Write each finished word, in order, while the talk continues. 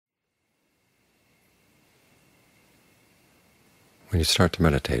When you start to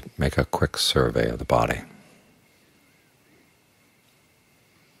meditate, make a quick survey of the body.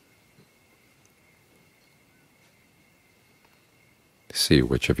 See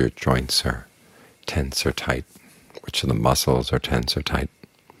which of your joints are tense or tight, which of the muscles are tense or tight.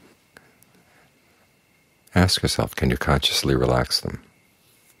 Ask yourself, can you consciously relax them?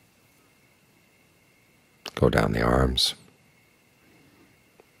 Go down the arms.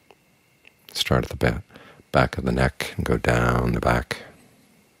 Start at the back of the neck and go down the back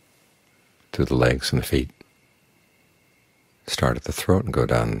to the legs and the feet. Start at the throat and go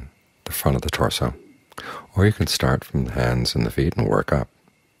down the front of the torso. Or you can start from the hands and the feet and work up.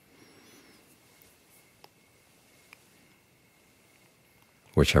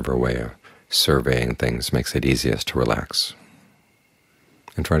 Whichever way of surveying things makes it easiest to relax.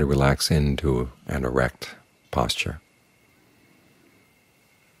 And try to relax into an erect posture.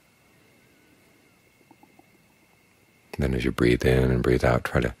 Then as you breathe in and breathe out,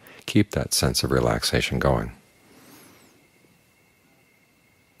 try to keep that sense of relaxation going.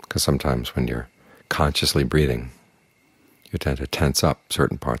 Because sometimes when you're consciously breathing, you tend to tense up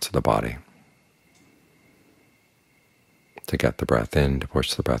certain parts of the body to get the breath in, to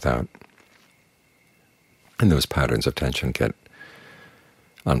push the breath out. And those patterns of tension get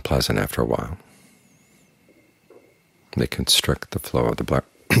unpleasant after a while. They constrict the flow of the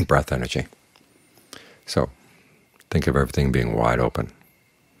breath energy. So think of everything being wide open.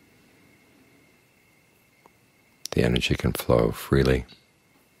 The energy can flow freely.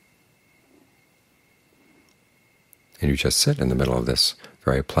 And you just sit in the middle of this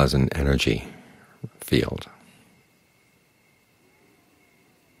very pleasant energy field.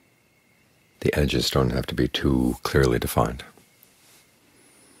 The edges don't have to be too clearly defined.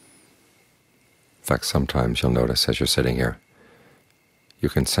 In fact, sometimes you'll notice as you're sitting here, you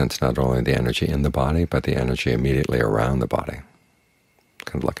can sense not only the energy in the body, but the energy immediately around the body,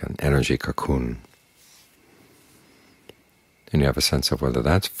 kind of like an energy cocoon. And you have a sense of whether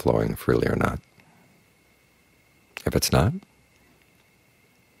that's flowing freely or not. If it's not,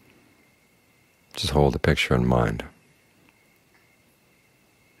 just hold the picture in mind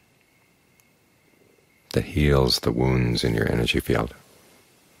that heals the wounds in your energy field.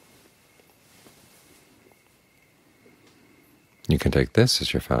 You can take this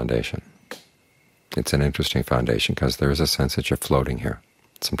as your foundation. It's an interesting foundation because there is a sense that you're floating here.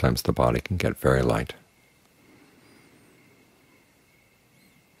 Sometimes the body can get very light,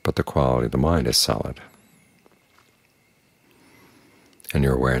 but the quality of the mind is solid. And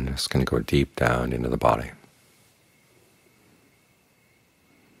your awareness can go deep down into the body.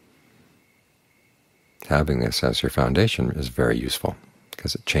 Having this as your foundation is very useful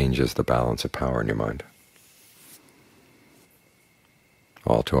because it changes the balance of power in your mind.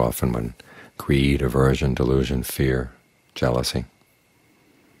 All too often when greed, aversion, delusion, fear, jealousy,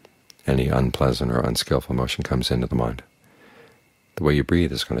 any unpleasant or unskillful emotion comes into the mind, the way you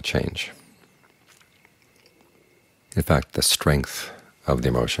breathe is going to change. In fact, the strength of the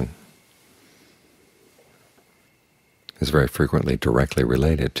emotion is very frequently directly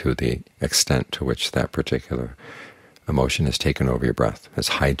related to the extent to which that particular emotion has taken over your breath, has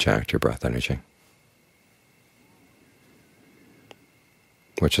hijacked your breath energy.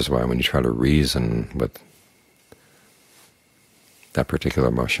 Which is why when you try to reason with that particular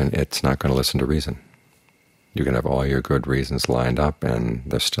emotion, it's not going to listen to reason. You can have all your good reasons lined up, and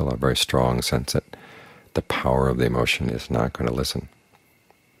there's still a very strong sense that the power of the emotion is not going to listen.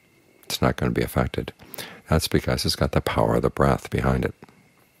 It's not going to be affected. That's because it's got the power of the breath behind it.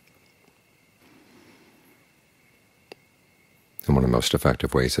 And one of the most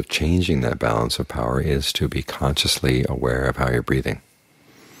effective ways of changing that balance of power is to be consciously aware of how you're breathing,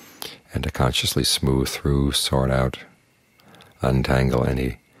 and to consciously smooth through, sort out, untangle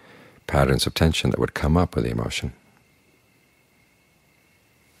any patterns of tension that would come up with the emotion.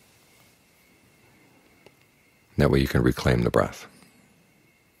 That way you can reclaim the breath.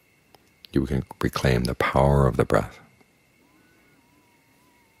 You can reclaim the power of the breath,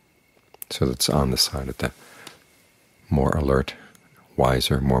 so that it's on the side of the more alert,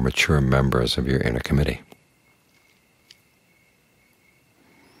 wiser, more mature members of your inner committee.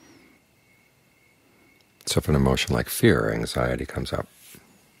 So if an emotion like fear or anxiety comes up,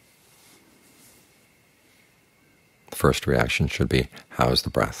 the first reaction should be, how's the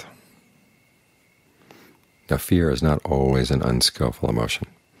breath? Now, fear is not always an unskillful emotion.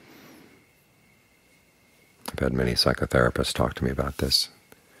 I've had many psychotherapists talk to me about this.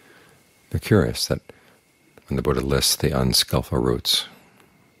 They're curious that when the Buddha lists the unskillful roots,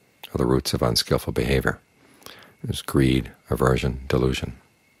 or the roots of unskillful behavior, there's greed, aversion, delusion,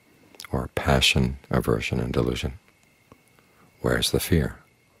 or passion, aversion, and delusion. Where's the fear?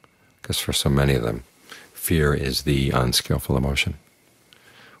 Because for so many of them, fear is the unskillful emotion.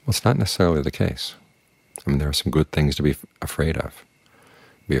 Well, it's not necessarily the case. I mean, there are some good things to be afraid of.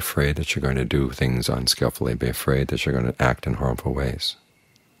 Be afraid that you're going to do things unskillfully. Be afraid that you're going to act in harmful ways.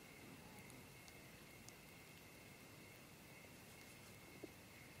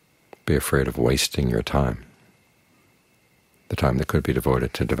 Be afraid of wasting your time, the time that could be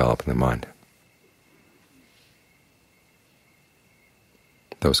devoted to developing the mind.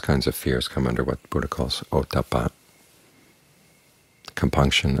 Those kinds of fears come under what Buddha calls ottappa,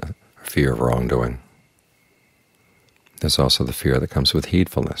 compunction, fear of wrongdoing. There's also the fear that comes with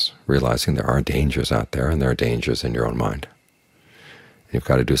heedfulness, realizing there are dangers out there and there are dangers in your own mind. And you've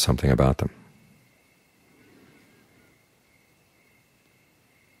got to do something about them.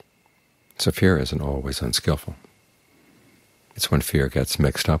 So fear isn't always unskillful. It's when fear gets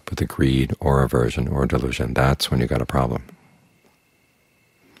mixed up with a greed or aversion or delusion, that's when you've got a problem.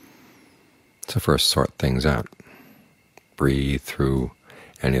 So first sort things out. Breathe through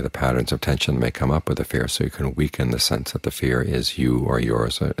any of the patterns of tension that may come up with the fear so you can weaken the sense that the fear is you or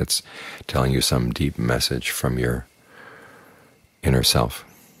yours. It's telling you some deep message from your inner self.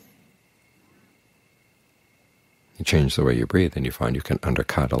 You change the way you breathe and you find you can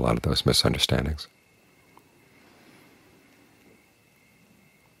undercut a lot of those misunderstandings.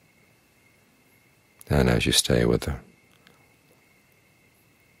 And as you stay with the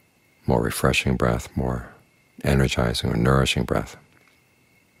more refreshing breath, more energizing or nourishing breath,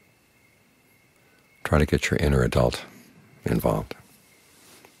 try to get your inner adult involved.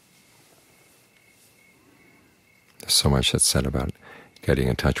 There's so much that's said about getting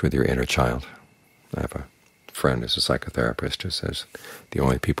in touch with your inner child. I have a friend who's a psychotherapist who says the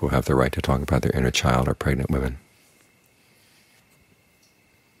only people who have the right to talk about their inner child are pregnant women.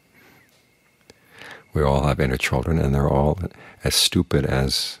 We all have inner children, and they're all as stupid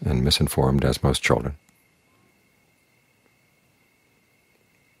as and misinformed as most children.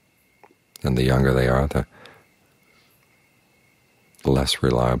 And the younger they are, the less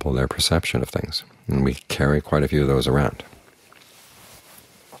reliable their perception of things. And we carry quite a few of those around.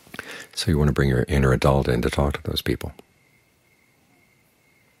 So you want to bring your inner adult in to talk to those people.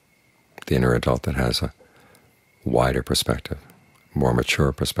 The inner adult that has a wider perspective, more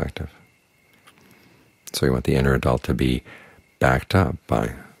mature perspective. So you want the inner adult to be backed up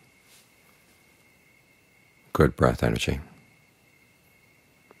by good breath energy,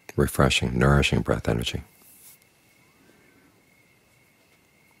 refreshing, nourishing breath energy.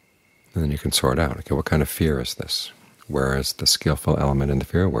 And then you can sort out, okay, what kind of fear is this? Where is the skillful element in the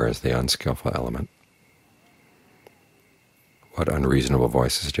fear? Where is the unskillful element? What unreasonable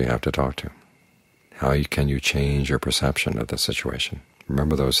voices do you have to talk to? How can you change your perception of the situation?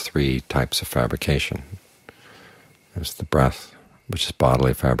 Remember those three types of fabrication. There's the breath, which is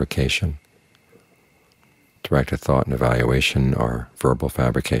bodily fabrication. Directed thought and evaluation are verbal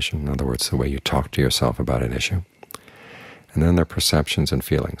fabrication, in other words, the way you talk to yourself about an issue. And then there are perceptions and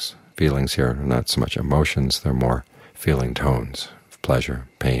feelings. Feelings here are not so much emotions, they're more feeling tones of pleasure,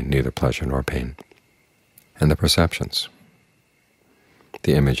 pain, neither pleasure nor pain. And the perceptions,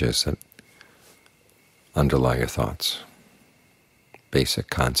 the images that underlie your thoughts, basic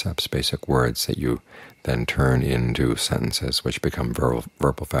concepts, basic words that you then turn into sentences which become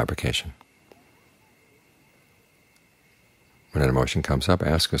verbal fabrication. When an emotion comes up,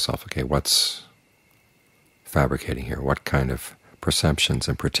 ask yourself, okay, what's fabricating here? What kind of perceptions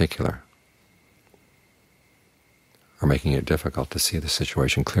in particular are making it difficult to see the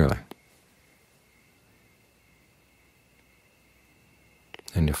situation clearly?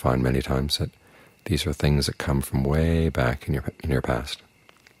 And you'll find many times that these are things that come from way back in your past.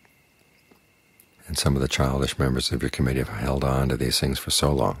 And some of the childish members of your committee have held on to these things for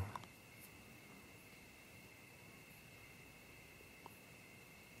so long.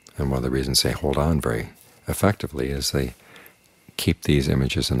 And one of the reasons they hold on very effectively is they keep these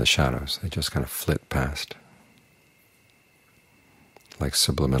images in the shadows. They just kind of flit past, like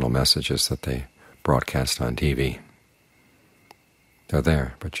subliminal messages that they broadcast on TV. They're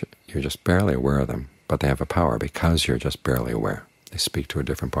there, but you're just barely aware of them, but they have a power because you're just barely aware. They speak to a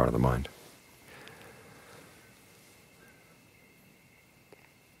different part of the mind.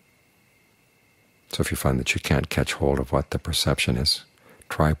 So if you find that you can't catch hold of what the perception is,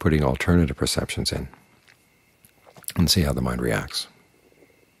 try putting alternative perceptions in and see how the mind reacts.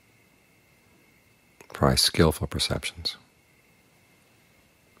 Try skillful perceptions.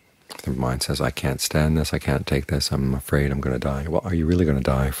 If the mind says, I can't stand this, I can't take this, I'm afraid I'm going to die. Well, are you really going to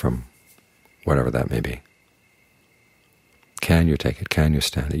die from whatever that may be? Can you take it? Can you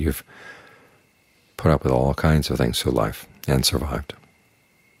stand it? You've put up with all kinds of things through life. and survived.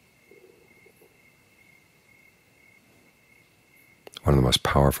 One of the most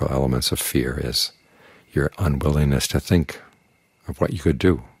powerful elements of fear is your unwillingness to think of what you could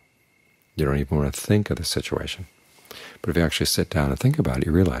do. You don't even want to think of the situation. But if you actually sit down and think about it,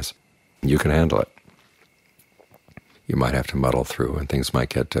 you realize you can handle it. You might have to muddle through, and things might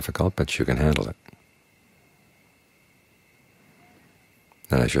get difficult, but you can handle it.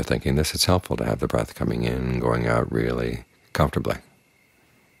 And as you're thinking this, it's helpful to have the breath coming in and going out really comfortably.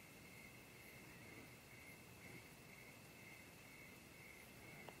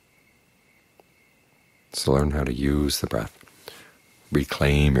 So learn how to use the breath.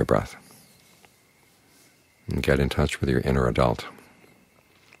 Reclaim your breath. And get in touch with your inner adult.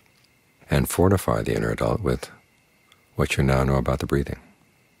 And fortify the inner adult with what you now know about the breathing.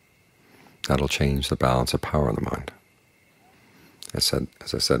 That'll change the balance of power in the mind. As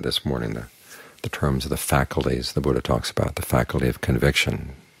I said this morning, the terms of the faculties the Buddha talks about, the faculty of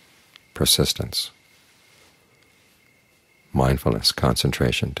conviction, persistence, mindfulness,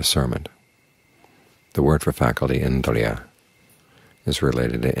 concentration, discernment. The word for faculty, indriya, is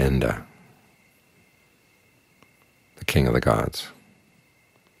related to Inda, the king of the gods.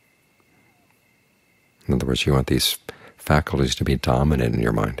 In other words, you want these faculties to be dominant in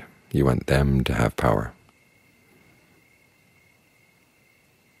your mind. You want them to have power.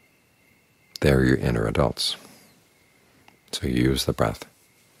 They're your inner adults. So you use the breath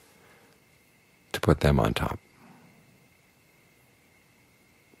to put them on top,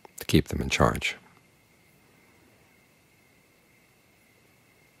 to keep them in charge.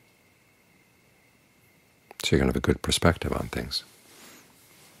 So you're going to have a good perspective on things.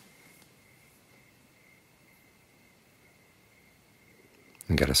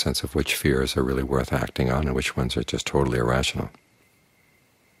 And get a sense of which fears are really worth acting on and which ones are just totally irrational.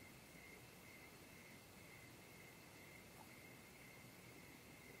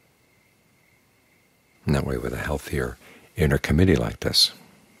 And that way, with a healthier inner committee like this,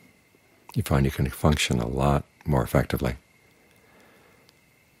 you find you can function a lot more effectively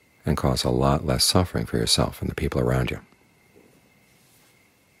and cause a lot less suffering for yourself and the people around you.